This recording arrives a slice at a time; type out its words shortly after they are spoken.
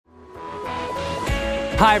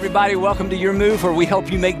Hi, everybody. Welcome to Your Move, where we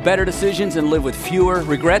help you make better decisions and live with fewer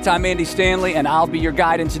regrets. I'm Andy Stanley, and I'll be your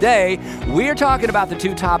guide. And today, we're talking about the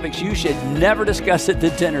two topics you should never discuss at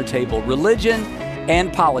the dinner table: religion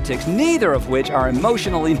and politics, neither of which are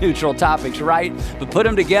emotionally neutral topics, right? But put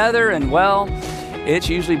them together, and well, it's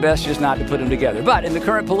usually best just not to put them together. But in the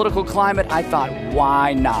current political climate, I thought,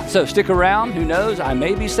 why not? So stick around. Who knows? I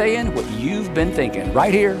may be saying what you've been thinking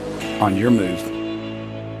right here on Your Move.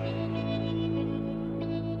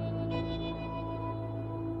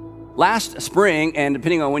 Last spring, and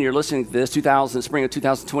depending on when you're listening to this, spring of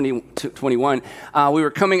 2021, we were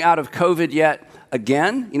coming out of COVID yet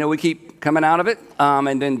again. You know, we keep coming out of it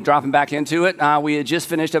and then dropping back into it. We had just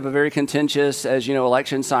finished up a very contentious, as you know,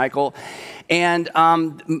 election cycle. And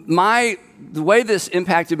the way this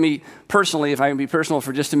impacted me personally, if I can be personal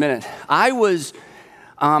for just a minute, I was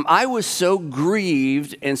so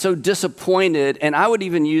grieved and so disappointed, and I would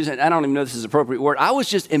even use it, I don't even know if this is an appropriate word, I was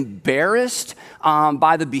just embarrassed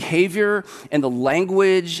by the behavior and the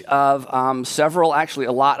language of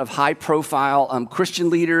a lot of high-profile Christian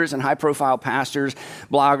leaders and high-profile pastors,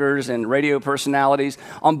 bloggers, and radio personalities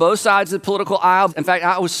on both sides of the political aisle. In fact,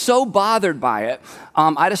 I was so bothered by it,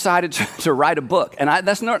 I decided to write a book. And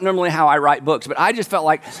that's not normally how I write books, but I just felt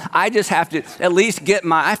like I just have to at least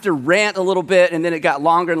I have to rant a little bit, and then it got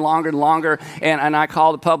longer and longer and longer. And I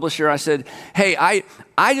called the publisher. I said, hey,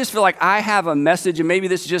 I just feel like I have a message, and maybe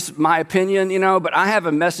this is just my opinion, but I have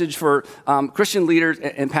a message for Christian leaders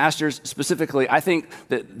and pastors specifically. I think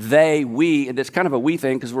that and it's kind of a we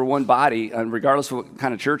thing because we're one body, regardless of what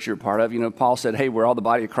kind of church you're a part of. Paul said, hey, we're all the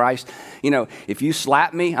body of Christ. If you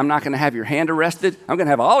slap me, I'm not going to have your hand arrested. I'm going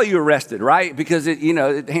to have all of you arrested, right? Because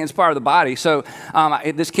the hand's part of the body. So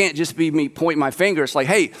this can't just be me pointing my finger. It's like,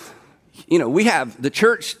 hey, we have the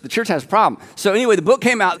church has a problem. So anyway, the book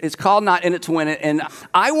came out. It's called Not In It to Win It. And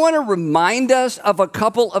I want to remind us of a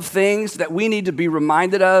couple of things that we need to be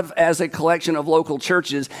reminded of as a collection of local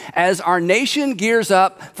churches as our nation gears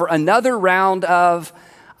up for another round of,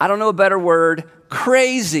 I don't know a better word,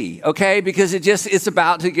 crazy, okay? Because it's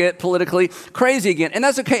about to get politically crazy again. And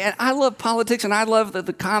that's okay. And I love politics, and I love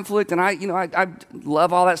the conflict, and I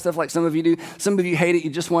love all that stuff like some of you do. Some of you hate it. You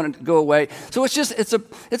just want it to go away. So it's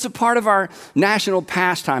a part of our national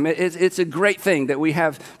pastime. It's a great thing that we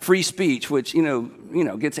have free speech, which,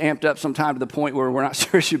 gets amped up sometime to the point where we're not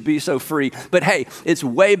sure it should be so free. But hey, it's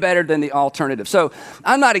way better than the alternative. So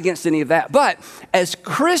I'm not against any of that. But as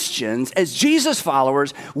Christians, as Jesus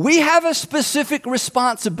followers, we have a specific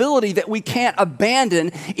responsibility that we can't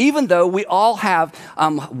abandon, even though we all have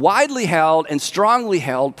widely held and strongly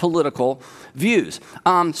held political views.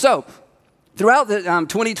 Throughout the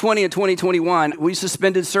 2020 and 2021, we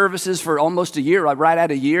suspended services for almost a year, right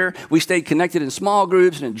at a year. We stayed connected in small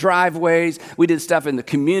groups and in driveways. We did stuff in the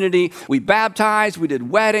community. We baptized. We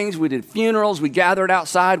did weddings. We did funerals. We gathered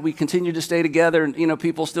outside. We continued to stay together. And,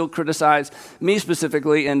 people still criticize me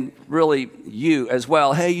specifically, and really you as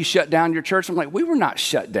well. Hey, you shut down your church. I'm like, we were not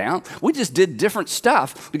shut down. We just did different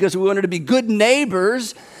stuff because we wanted to be good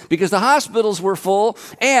neighbors, because the hospitals were full.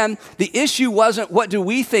 And the issue wasn't what do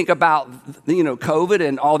we think about COVID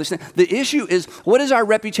and all these things. The issue is, what is our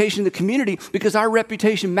reputation in the community? Because our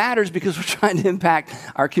reputation matters, because we're trying to impact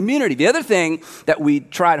our community. The other thing that we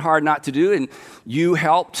tried hard not to do, and you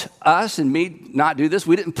helped us and me not do this,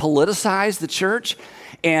 we didn't politicize the church.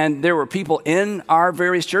 And there were people in our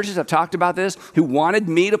various churches, I've talked about this, who wanted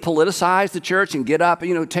me to politicize the church and get up,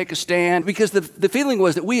 take a stand, because the feeling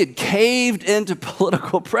was that we had caved into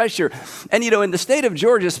political pressure. And, in the state of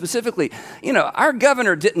Georgia specifically, our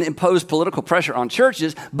governor didn't impose political pressure on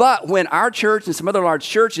churches, but when our church and some other large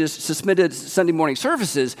churches suspended Sunday morning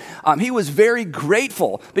services, he was very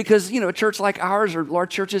grateful, because, a church like ours or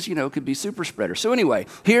large churches, could be super spreaders. So anyway,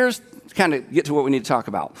 here's kind of get to what we need to talk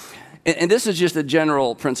about. And this is just a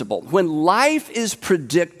general principle. When life is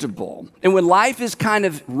predictable and when life is kind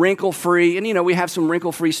of wrinkle-free, and, we have some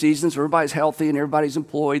wrinkle-free seasons where everybody's healthy and everybody's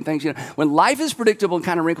employed and things, when life is predictable and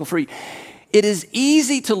kind of wrinkle-free, it is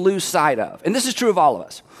easy to lose sight of, and this is true of all of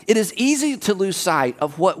us, it is easy to lose sight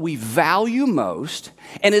of what we value most,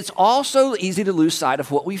 and it's also easy to lose sight of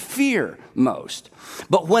what we fear most.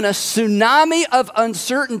 But when a tsunami of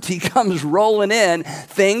uncertainty comes rolling in,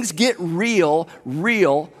 things get real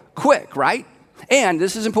quick, right? And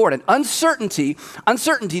this is important. Uncertainty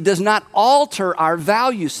does not alter our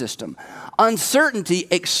value system. Uncertainty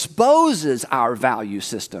exposes our value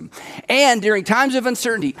system. And during times of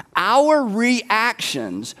uncertainty, our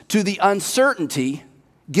reactions to the uncertainty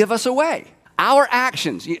give us away. Our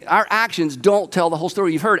actions don't tell the whole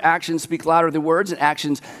story. You've heard actions speak louder than words, and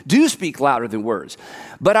actions do speak louder than words.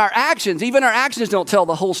 But even our actions don't tell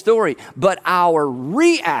the whole story, but our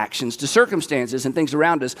reactions to circumstances and things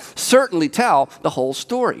around us certainly tell the whole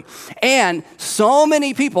story. And so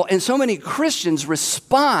many people and so many Christians'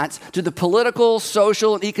 response to the political,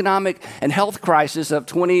 social, and economic and health crisis of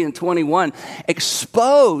 20 and 21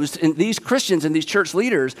 exposed in these Christians and these church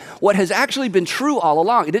leaders what has actually been true all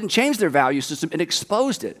along. It didn't change their value system, it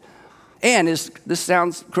exposed it. And this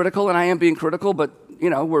sounds critical, and I am being critical, but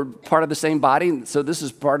we're part of the same body, and so this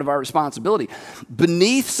is part of our responsibility.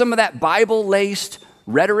 Beneath some of that Bible-laced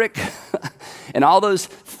rhetoric and all those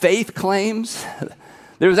faith claims,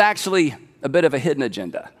 there's actually a bit of a hidden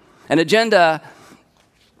agenda. An agenda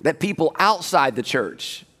that people outside the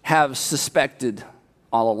church have suspected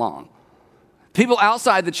all along. People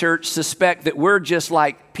outside the church suspect that we're just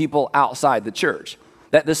like people outside the church,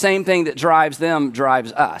 that the same thing that drives them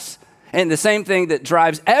drives us. And the same thing that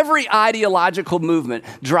drives every ideological movement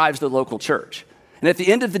drives the local church. And at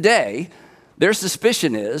the end of the day, their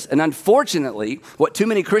suspicion is, and unfortunately, what too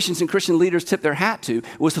many Christians and Christian leaders tip their hat to,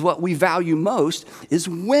 was what we value most is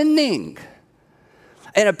winning.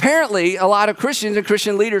 And apparently, a lot of Christians and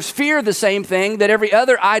Christian leaders fear the same thing that every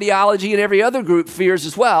other ideology and every other group fears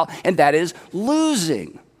as well, and that is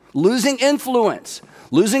losing influence,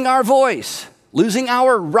 losing our voice, losing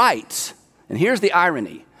our rights. And here's the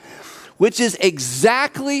irony, which is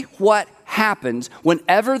exactly what happens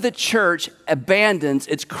whenever the church abandons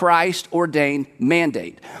its Christ-ordained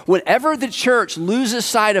mandate. Whenever the church loses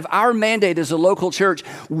sight of our mandate as a local church,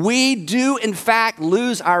 we do in fact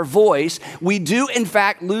lose our voice. We do in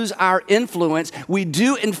fact lose our influence. We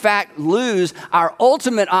do in fact lose our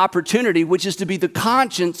ultimate opportunity, which is to be the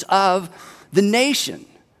conscience of the nation.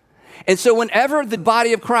 And so whenever the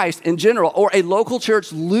body of Christ in general or a local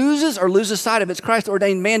church loses sight of its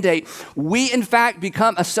Christ-ordained mandate, we in fact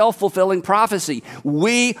become a self-fulfilling prophecy.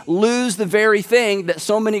 We lose the very thing that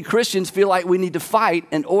so many Christians feel like we need to fight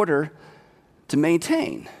in order to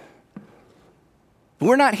maintain.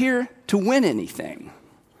 We're not here to win anything.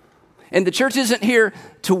 And the church isn't here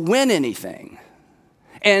to win anything.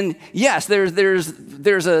 And yes,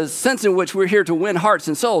 there's a sense in which we're here to win hearts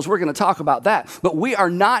and souls. We're going to talk about that. But we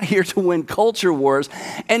are not here to win culture wars.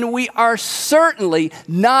 And we are certainly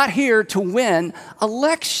not here to win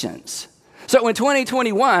elections. So in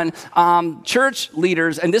 2021, church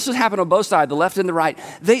leaders, and this has happened on both sides, the left and the right,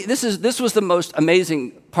 this was the most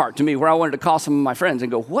amazing part to me, where I wanted to call some of my friends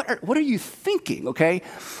and go, what are you thinking, okay?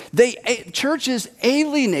 Churches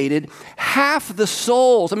alienated half the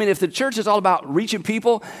souls. I mean, if the church is all about reaching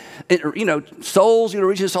people, souls,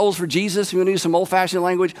 reaching souls for Jesus, you want to use some old-fashioned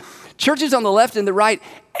language, churches on the left and the right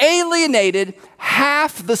alienated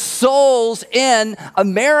half the souls in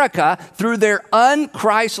America through their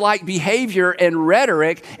un-Christ-like behavior and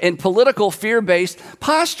rhetoric and political fear-based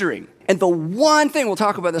posturing. And the one thing, we'll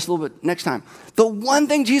talk about this a little bit next time, the one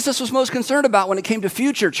thing Jesus was most concerned about when it came to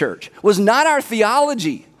future church was not our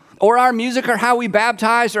theology or our music or how we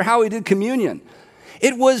baptized or how we did communion.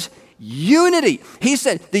 It was unity. He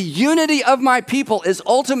said, the unity of my people is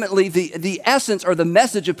ultimately the essence or the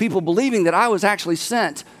message of people believing that I was actually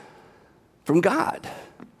sent from God.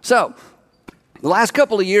 So, the last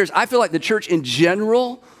couple of years, I feel like the church in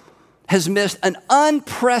general has missed an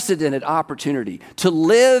unprecedented opportunity to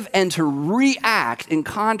live and to react in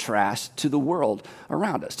contrast to the world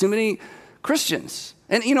around us. Too many Christians,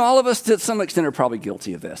 and all of us to some extent are probably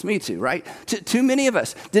guilty of this. Me too, right? Too many of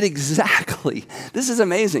us did exactly, this is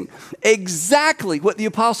amazing, exactly what the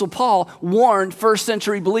Apostle Paul warned first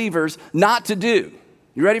century believers not to do.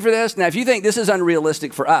 You ready for this? Now, if you think this is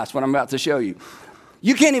unrealistic for us, what I'm about to show you,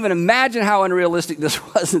 you can't even imagine how unrealistic this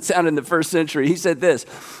was and sounded in the first century. He said this,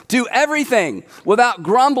 do everything without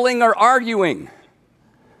grumbling or arguing.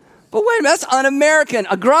 But wait a minute, that's un-American.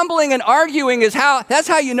 A grumbling and arguing that's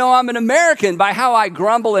how you know I'm an American, by how I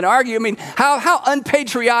grumble and argue. I mean, how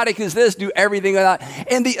unpatriotic is this, do everything without?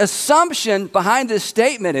 And the assumption behind this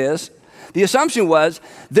statement was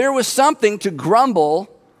there was something to grumble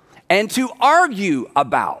and to argue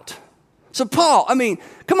about. So Paul,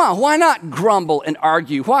 come on, why not grumble and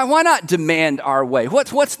argue? Why not demand our way?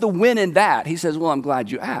 What's the win in that? He says, well, I'm glad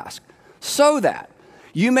you asked. So that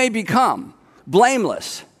you may become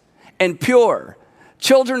blameless and pure,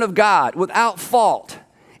 children of God without fault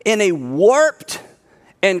in a warped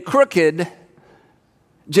and crooked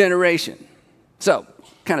generation. So,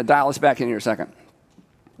 kind of dial us back in here a second.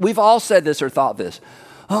 We've all said this or thought this.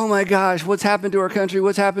 oh my gosh, what's happened to our country?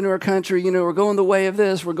 What's happened to our country? You know, we're going the way of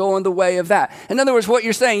this, we're going the way of that. In other words, what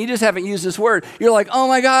you're saying, you just haven't used this word. You're like, oh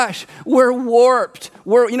my gosh, we're warped.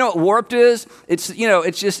 You know what warped is?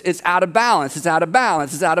 It's out of balance. It's out of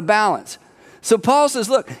balance. It's out of balance. So Paul says,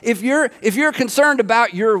 look, if you're concerned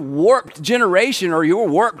about your warped generation or your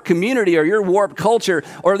warped community or your warped culture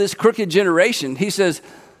or this crooked generation, he says,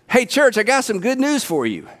 hey, church, I got some good news for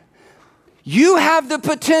you. You have the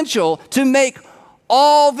potential to make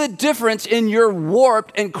all the difference in your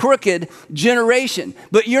warped and crooked generation.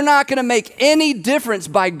 But you're not going to make any difference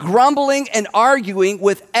by grumbling and arguing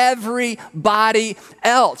with everybody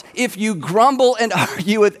else. If you grumble and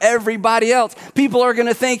argue with everybody else, people are going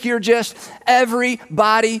to think you're just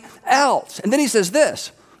everybody else. And then he says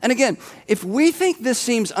this, and again, if we think this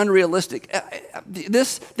seems unrealistic,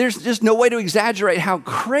 there's just no way to exaggerate how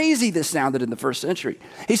crazy this sounded in the first century.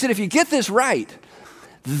 He said, if you get this right,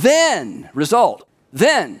 then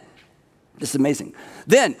this is amazing.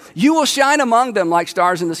 Then you will shine among them like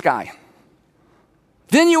stars in the sky.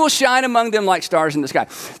 Then you will shine among them like stars in the sky.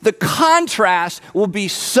 The contrast will be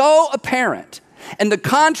so apparent and the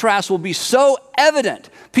contrast will be so evident,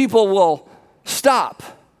 people will stop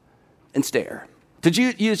and stare. To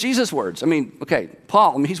use Jesus' words,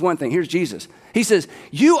 Paul, he's one thing. Here's Jesus. He says,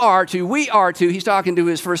 we are to, he's talking to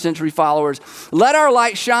his first century followers, let our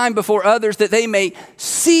light shine before others that they may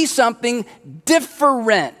see something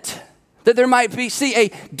different, that there might be, see a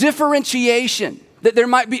differentiation, that there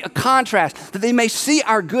might be a contrast, that they may see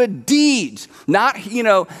our good deeds, not,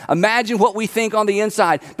 imagine what we think on the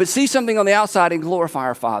inside, but see something on the outside and glorify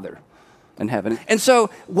our Father in heaven. And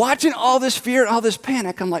so watching all this fear and all this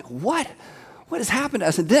panic, I'm like, what has happened to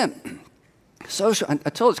us? And then I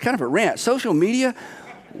told it's kind of a rant. Social media,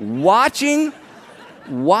 watching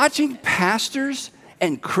pastors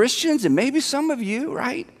and Christians, and maybe some of you,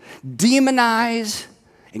 right, demonize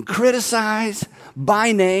and criticize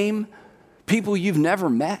by name people you've never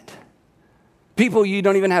met, people you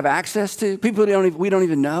don't even have access to, people we don't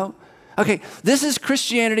even know. Okay, this is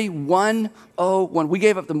Christianity 101. We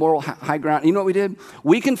gave up the moral high ground. You know what we did?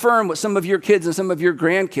 We confirmed what some of your kids and some of your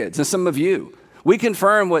grandkids and some of you, we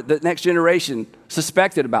confirm what the next generation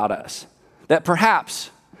suspected about us, that perhaps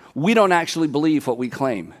we don't actually believe what we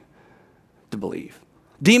claim to believe.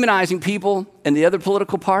 Demonizing people in the other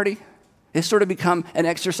political party has sort of become an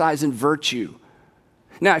exercise in virtue.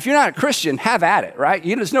 Now, if you're not a Christian, have at it, right?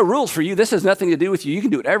 There's no rules for you. This has nothing to do with you. You can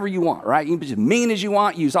do whatever you want, right? You can be as mean as you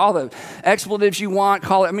want, use all the expletives you want,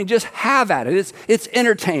 just have at it. It's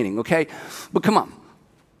entertaining, okay? But come on.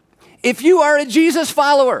 If you are a Jesus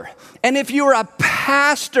follower, and if you are a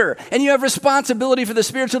pastor, and you have responsibility for the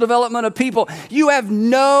spiritual development of people, you have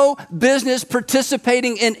no business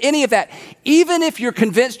participating in any of that, even if you're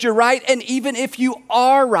convinced you're right, and even if you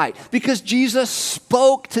are right, because Jesus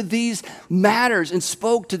spoke to these matters and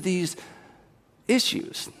spoke to these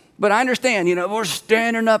issues. But I understand, we're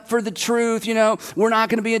standing up for the truth, we're not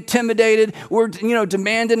going to be intimidated. We're,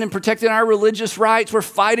 demanding and protecting our religious rights. We're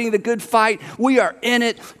fighting the good fight. We are in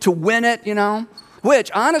it to win it,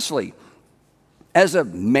 which honestly, as a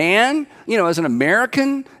man, as an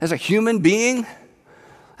American, as a human being,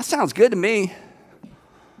 that sounds good to me.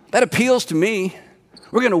 That appeals to me.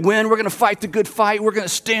 We're going to win. We're going to fight the good fight. We're going to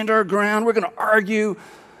stand our ground. We're going to argue.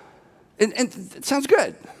 And it sounds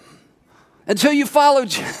good. Until you follow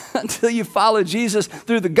Jesus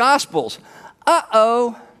through the Gospels.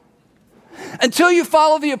 Until you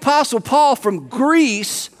follow the Apostle Paul from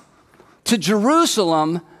Greece to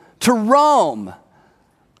Jerusalem to Rome.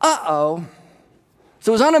 So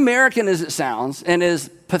as un-American as it sounds, and as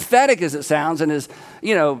pathetic as it sounds, and as,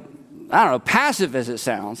 passive as it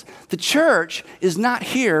sounds, the church is not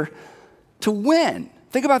here to win.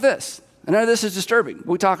 Think about this. I know this is disturbing.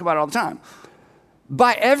 We talk about it all the time.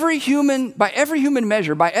 By every human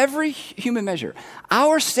measure,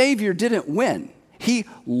 our Savior didn't win. He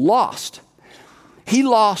lost. He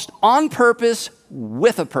lost on purpose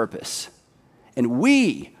with a purpose. And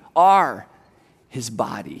we are his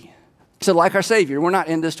body. So like our Savior, we're not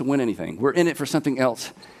in this to win anything. We're in it for something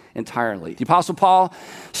else entirely. The Apostle Paul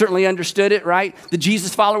certainly understood it, right? The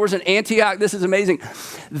Jesus followers in Antioch, this is amazing.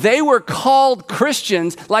 They were called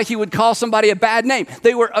Christians like you would call somebody a bad name.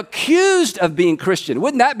 They were accused of being Christian.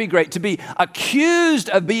 Wouldn't that be great to be accused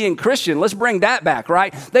of being Christian? Let's bring that back,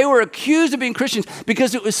 right? They were accused of being Christians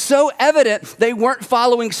because it was so evident they weren't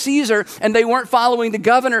following Caesar and they weren't following the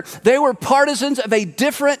governor. They were partisans of a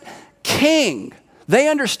different king. They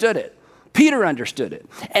understood it. Peter understood it.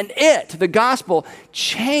 And the gospel,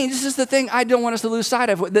 changed. This is the thing I don't want us to lose sight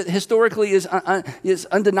of, that historically is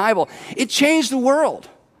undeniable. It changed the world.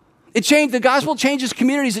 The gospel changes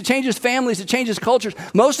communities, it changes families, it changes cultures.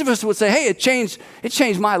 Most of us would say, hey, it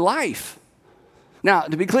changed my life. Now,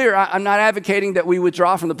 to be clear, I'm not advocating that we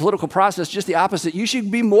withdraw from the political process, just the opposite. You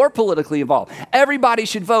should be more politically involved. Everybody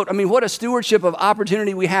should vote. I mean, what a stewardship of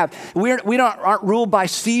opportunity we have. We aren't ruled by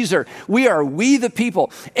Caesar. We the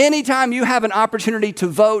people. Anytime you have an opportunity to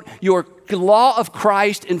vote, your law of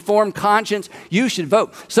Christ informed conscience, you should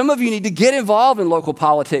vote. Some of you need to get involved in local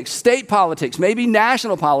politics, state politics, maybe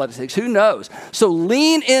national politics, who knows? So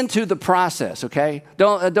lean into the process, okay?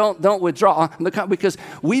 Don't withdraw, because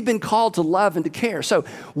we've been called to love and to care. So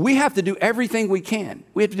we have to do everything we can.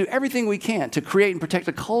 We have to do everything we can to create and protect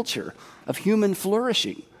a culture of human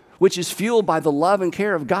flourishing, which is fueled by the love and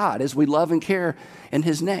care of God as we love and care in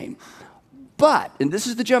his name. But, and this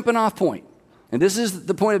is the jumping off point, and this is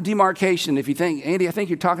the point of demarcation. If you think, Andy, I think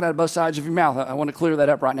you're talking out of both sides of your mouth. I want to clear that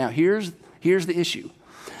up right now. Here's the issue.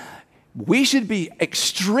 We should be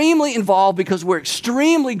extremely involved because we're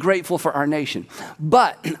extremely grateful for our nation.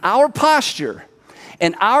 But our posture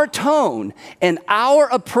and our tone and our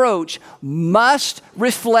approach must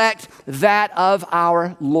reflect that of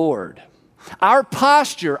our Lord. Our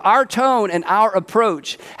posture, our tone, and our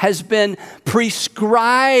approach has been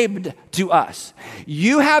prescribed to us.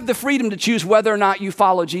 You have the freedom to choose whether or not you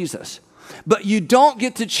follow Jesus, but you don't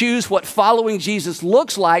get to choose what following Jesus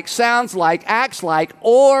looks like, sounds like, acts like,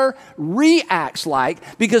 or reacts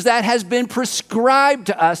like, because that has been prescribed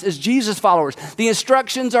to us as Jesus followers. The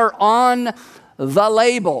instructions are on the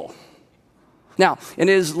label. Now, in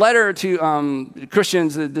his letter to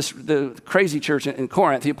Christians, the crazy church in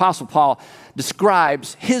Corinth, the Apostle Paul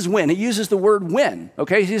describes his win. He uses the word win,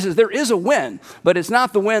 okay? He says there is a win, but it's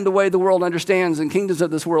not the win the way the world understands and kingdoms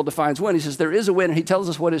of this world defines win. He says there is a win, and he tells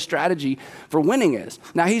us what his strategy for winning is.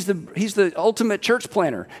 Now, he's the ultimate church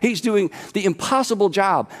planner. He's doing the impossible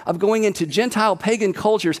job of going into Gentile pagan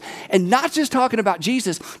cultures and not just talking about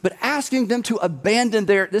Jesus, but asking them to abandon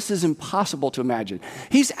this is impossible to imagine.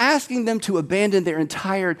 He's asking them to abandon their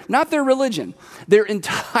entire, not their religion, their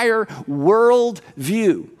entire world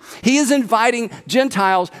view. He is inviting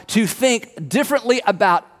Gentiles to think differently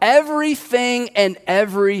about everything and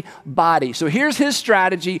everybody. So here's his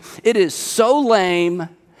strategy. It is so lame.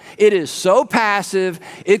 It is so passive.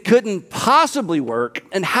 It couldn't possibly work.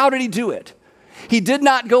 And how did he do it? He did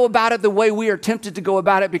not go about it the way we are tempted to go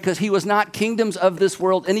about it, because he was not kingdoms of this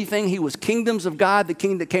world anything. He was kingdoms of God, the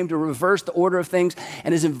king that came to reverse the order of things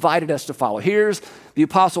and has invited us to follow. Here's the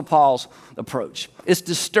Apostle Paul's approach. It's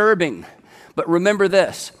disturbing, but remember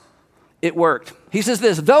this. It worked. He says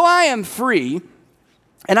this, though I am free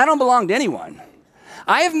and I don't belong to anyone,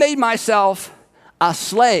 I have made myself a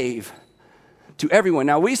slave to everyone.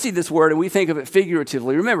 Now, we see this word and we think of it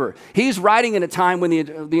figuratively. Remember, he's writing in a time when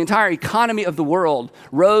the entire economy of the world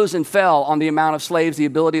rose and fell on the amount of slaves, the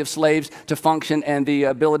ability of slaves to function, and the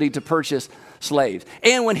ability to purchase slaves.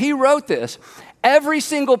 And when he wrote this, every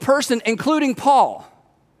single person, including Paul,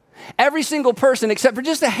 every single person, except for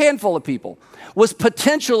just a handful of people, was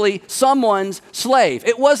potentially someone's slave.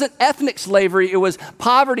 It wasn't ethnic slavery. It was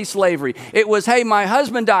poverty slavery. It was, hey, my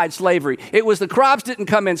husband died slavery. It was the crops didn't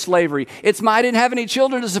come in slavery. It's I didn't have any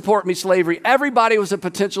children to support me slavery. Everybody was a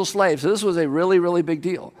potential slave. So this was a really, really big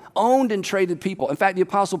deal. Owned and traded people. In fact, the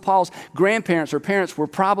Apostle Paul's grandparents or parents were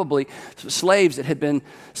probably slaves that had been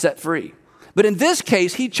set free. But in this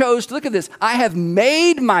case, he chose to look at this. I have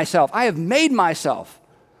made myself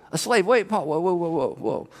a slave. Wait, Paul,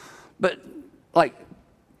 whoa. But like,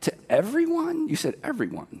 to everyone? You said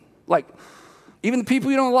everyone. Like, even the people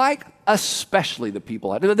you don't like? Especially the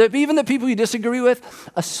people. Even the people you disagree with?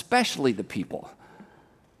 Especially the people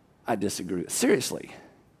I disagree with. Seriously.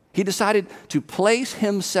 He decided to place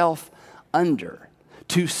himself under,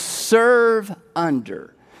 to serve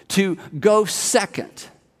under, to go second.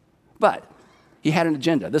 But he had an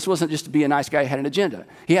agenda. This wasn't just to be a nice guy. He had an agenda.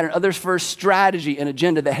 He had an others first strategy and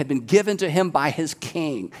agenda that had been given to him by his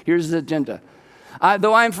king. Here's his agenda.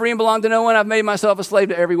 Though I am free and belong to no one, I've made myself a slave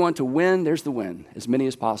to everyone to win. There's the win, as many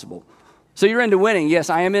as possible. So you're into winning. Yes,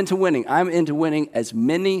 I am into winning. I'm into winning as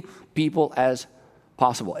many people as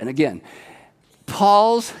possible. And again,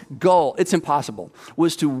 Paul's goal, it's impossible,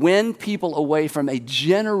 was to win people away from a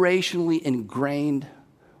generationally ingrained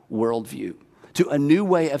worldview to a new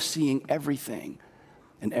way of seeing everything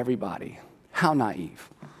and everybody. How naive.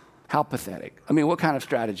 How pathetic. I mean, what kind of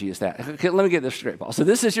strategy is that? Okay, let me get this straight, Paul. So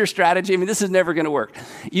this is your strategy. I mean, this is never going to work.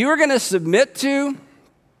 You are going to submit to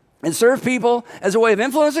and serve people as a way of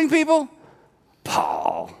influencing people?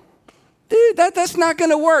 Paul, dude, that's not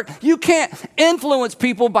going to work. You can't influence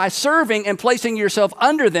people by serving and placing yourself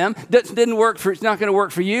under them. That didn't work for, it's not going to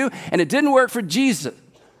work for you, and it didn't work for Jesus.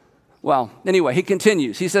 Well, anyway, he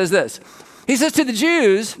continues. He says this. He says to the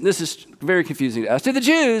Jews, this is very confusing to us, to the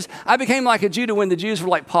Jews, I became like a Jew to when the Jews were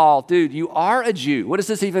like, Paul, dude, you are a Jew. What does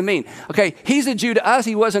this even mean? Okay, he's a Jew to us.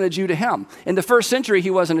 He wasn't a Jew to him. In the first century, he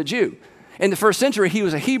wasn't a Jew. In the first century, he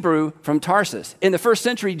was a Hebrew from Tarsus. In the first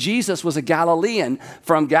century, Jesus was a Galilean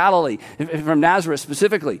from Galilee, from Nazareth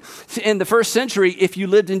specifically. In the first century, if you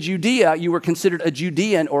lived in Judea, you were considered a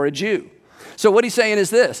Judean or a Jew. So what he's saying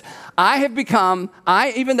is this,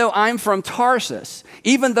 even though I'm from Tarsus,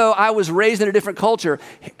 even though I was raised in a different culture,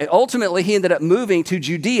 ultimately he ended up moving to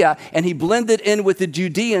Judea and he blended in with the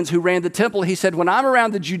Judeans who ran the temple. He said, when I'm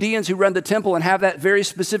around the Judeans who run the temple and have that very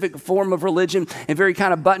specific form of religion and very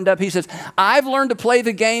kind of buttoned up, he says, I've learned to play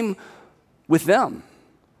the game with them.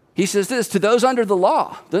 He says this, to those under the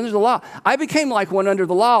law, I became like one under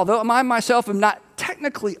the law, though I myself am not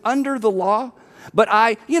technically under the law. But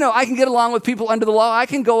I can get along with people under the law. I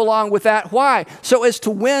can go along with that. Why? So as to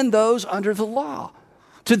win those under the law.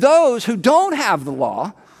 To those who don't have the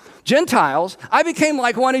law, Gentiles, I became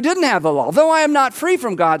like one who didn't have the law, though I am not free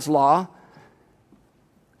from God's law.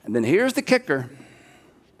 And then here's the kicker.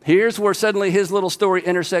 Here's where suddenly his little story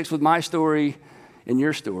intersects with my story and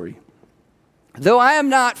your story. Though I am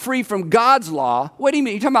not free from God's law, what do you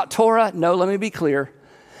mean? You talking about Torah? No, let me be clear.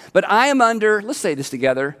 But I am under, let's say this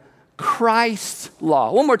together, Christ's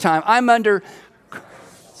law. One more time. I'm under,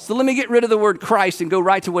 so let me get rid of the word Christ and go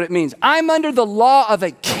right to what it means. I'm under the law of a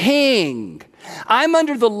king. I'm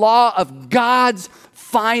under the law of God's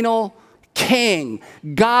final king,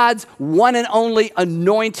 God's one and only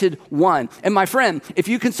anointed one. And my friend, if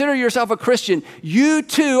you consider yourself a Christian, you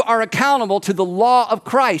too are accountable to the law of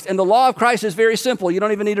Christ. And the law of Christ is very simple. You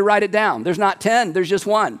don't even need to write it down. There's not 10, there's just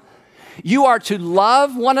one. You are to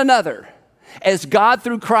love one another as God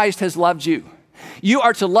through Christ has loved you. You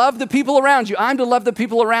are to love the people around you. I'm to love the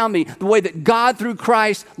people around me the way that God through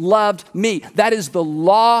Christ loved me. That is the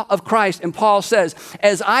law of Christ. And Paul says,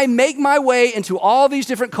 as I make my way into all these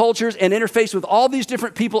different cultures and interface with all these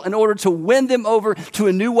different people in order to win them over to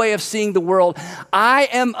a new way of seeing the world, I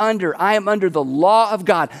am under the law of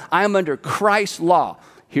God. I am under Christ's law.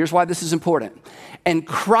 Here's why this is important. And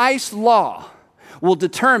Christ's law will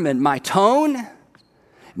determine my tone,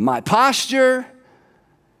 my posture,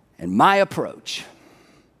 and my approach.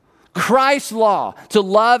 Christ's law, to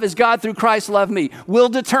love as God through Christ loved me, will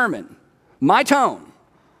determine my tone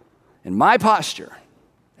and my posture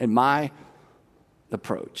and my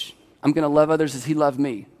approach. I'm going to love others as he loved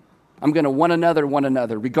me. I'm going to one another,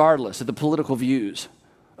 regardless of the political views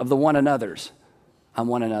of the one another's. I'm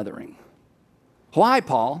one anothering. Why,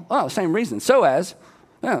 Paul? Oh, same reason. So as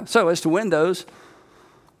to win those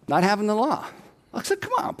not having the law. I said,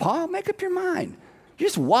 come on, Paul, make up your mind. You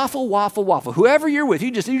just waffle. Whoever you're with,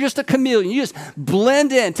 you're just a chameleon. You just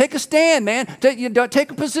blend in. Take a stand, man.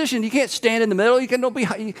 Take a position. You can't stand in the middle. You got to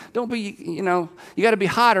be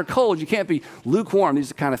hot or cold. You can't be lukewarm. These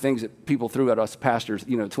are the kind of things that people threw at us pastors,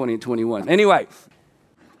 20 and 21. Anyway.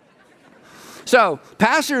 So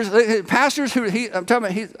pastors who I'm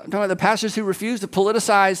talking about the pastors who refuse to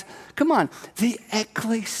politicize, come on, the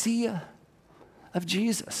ecclesia of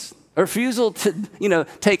Jesus. A refusal to,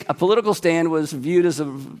 take a political stand was viewed as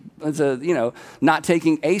not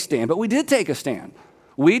taking a stand. But we did take a stand.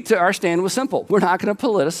 Our stand was simple. We're not going to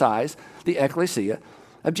politicize the ecclesia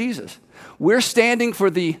of Jesus. We're standing for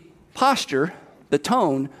the posture, the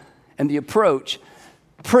tone, and the approach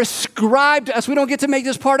prescribed to us. We don't get to make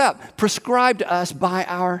this part up. Prescribed to us by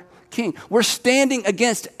our King. We're standing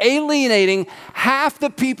against alienating half the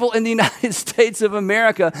people in the United States of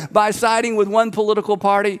America by siding with one political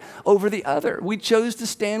party over the other. We chose to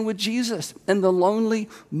stand with Jesus in the lonely,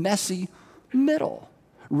 messy middle,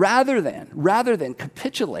 rather than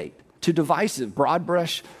capitulate to divisive, broad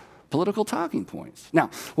brush political talking points. Now,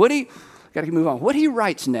 got to move on. What he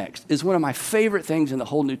writes next is one of my favorite things in the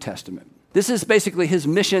whole New Testament. This is basically his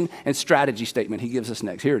mission and strategy statement he gives us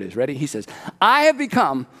next. Here it is. Ready? He says, I have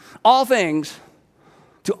become all things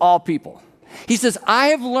to all people. He says, I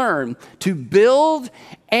have learned to build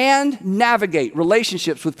and navigate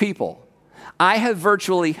relationships with people I have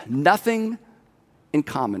virtually nothing in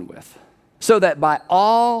common with, so that by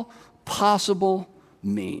all possible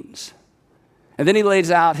means. And then he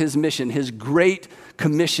lays out his mission, his great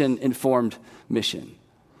commission-informed mission.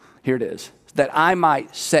 Here it is, that I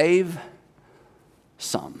might save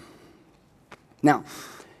some. Now,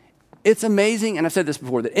 it's amazing, and I've said this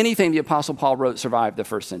before, that anything the Apostle Paul wrote survived the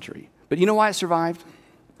first century. But you know why it survived?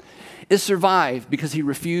 It survived because he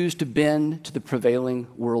refused to bend to the prevailing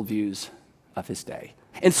worldviews of his day.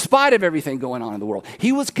 In spite of everything going on in the world,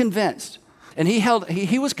 he was convinced And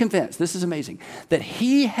he was convinced, this is amazing, that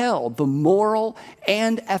he held the moral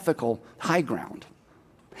and ethical high ground.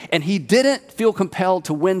 And he didn't feel compelled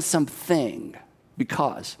to win something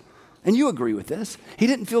because, and you agree with this, he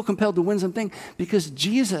didn't feel compelled to win something because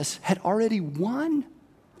Jesus had already won,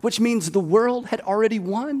 which means the world had already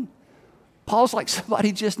won. Paul's like,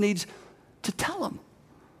 somebody just needs to tell him.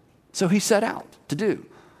 So he set out to do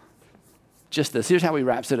just this. Here's how he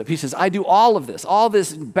wraps it up. He says, I do all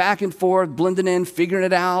this back and forth, blending in, figuring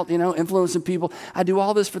it out, influencing people. I do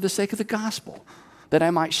all this for the sake of the gospel, that I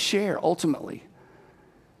might share ultimately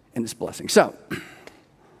in this blessing. So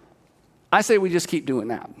I say we just keep doing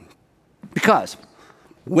that. Because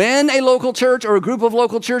when a local church or a group of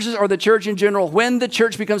local churches or the church in general, when the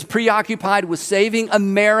church becomes preoccupied with saving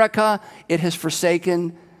America, it has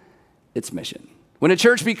forsaken its mission. When a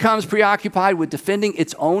church becomes preoccupied with defending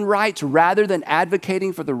its own rights rather than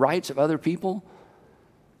advocating for the rights of other people,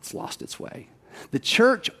 it's lost its way. The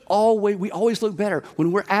church we always look better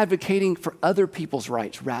when we're advocating for other people's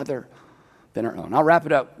rights rather than our own. I'll wrap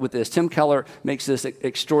it up with this. Tim Keller makes this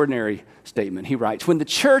extraordinary statement. He writes, when the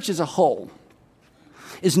church as a whole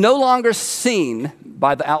is no longer seen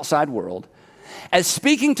by the outside world as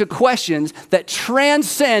speaking to questions that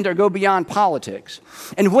transcend or go beyond politics,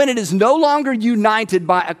 and when it is no longer united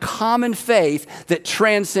by a common faith that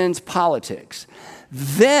transcends politics,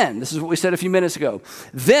 then, this is what we said a few minutes ago,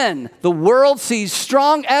 then the world sees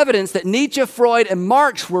strong evidence that Nietzsche, Freud, and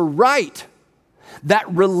Marx were right. That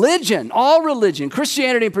religion, all religion,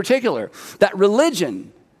 Christianity in particular, that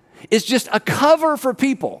religion is just a cover for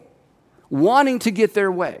people wanting to get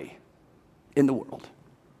their way in the world.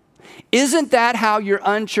 Isn't that how your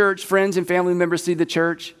unchurched friends and family members see the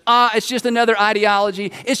church? It's just another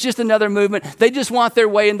ideology. It's just another movement. They just want their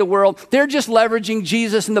way in the world. They're just leveraging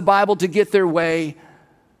Jesus and the Bible to get their way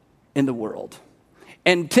in the world.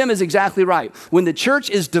 And Tim is exactly right. When the church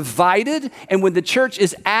is divided and when the church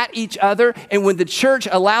is at each other and when the church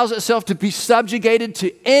allows itself to be subjugated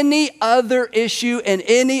to any other issue and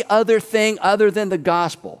any other thing other than the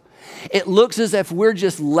gospel, it looks as if we're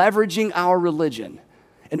just leveraging our religion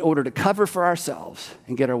in order to cover for ourselves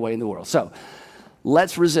and get our way in the world. So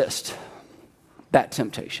let's resist that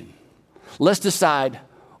temptation. Let's decide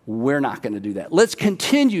we're not going to do that. Let's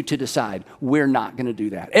continue to decide we're not going to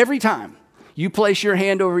do that. Every time you place your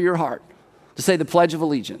hand over your heart to say the Pledge of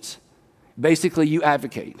Allegiance, basically you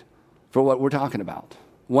advocate for what we're talking about.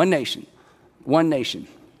 One nation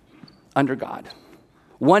under God.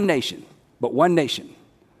 One nation, but one nation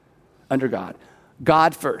under God.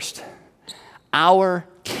 God first. Our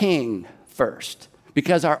King first.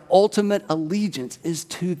 Because our ultimate allegiance is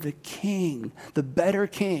to the King, the better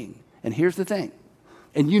King. And here's the thing.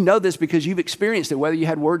 And you know this because you've experienced it, whether you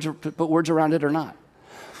had words or put words around it or not.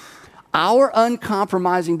 Our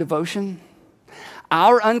uncompromising devotion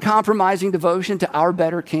to our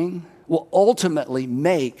better King will ultimately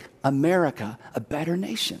make America a better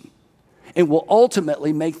nation. It will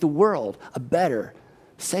ultimately make the world a better,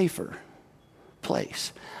 safer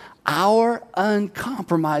place. Our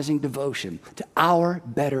uncompromising devotion to our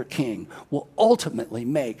better King will ultimately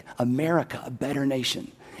make America a better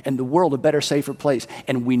nation and the world a better, safer place.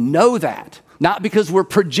 And we know that, not because we're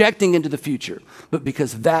projecting into the future, but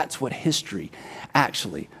because that's what history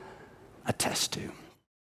actually attests to.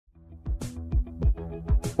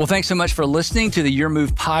 Well, thanks so much for listening to the Your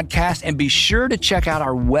Move podcast, and be sure to check out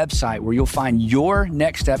our website where you'll find your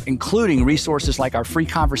next step, including resources like our free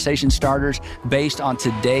conversation starters based on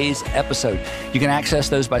today's episode. You can access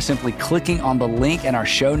those by simply clicking on the link in our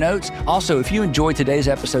show notes. Also, if you enjoyed today's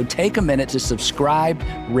episode, take a minute to subscribe,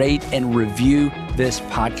 rate, and review this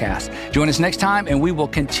podcast. Join us next time, and we will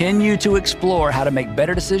continue to explore how to make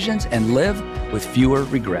better decisions and live with fewer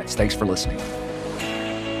regrets. Thanks for listening.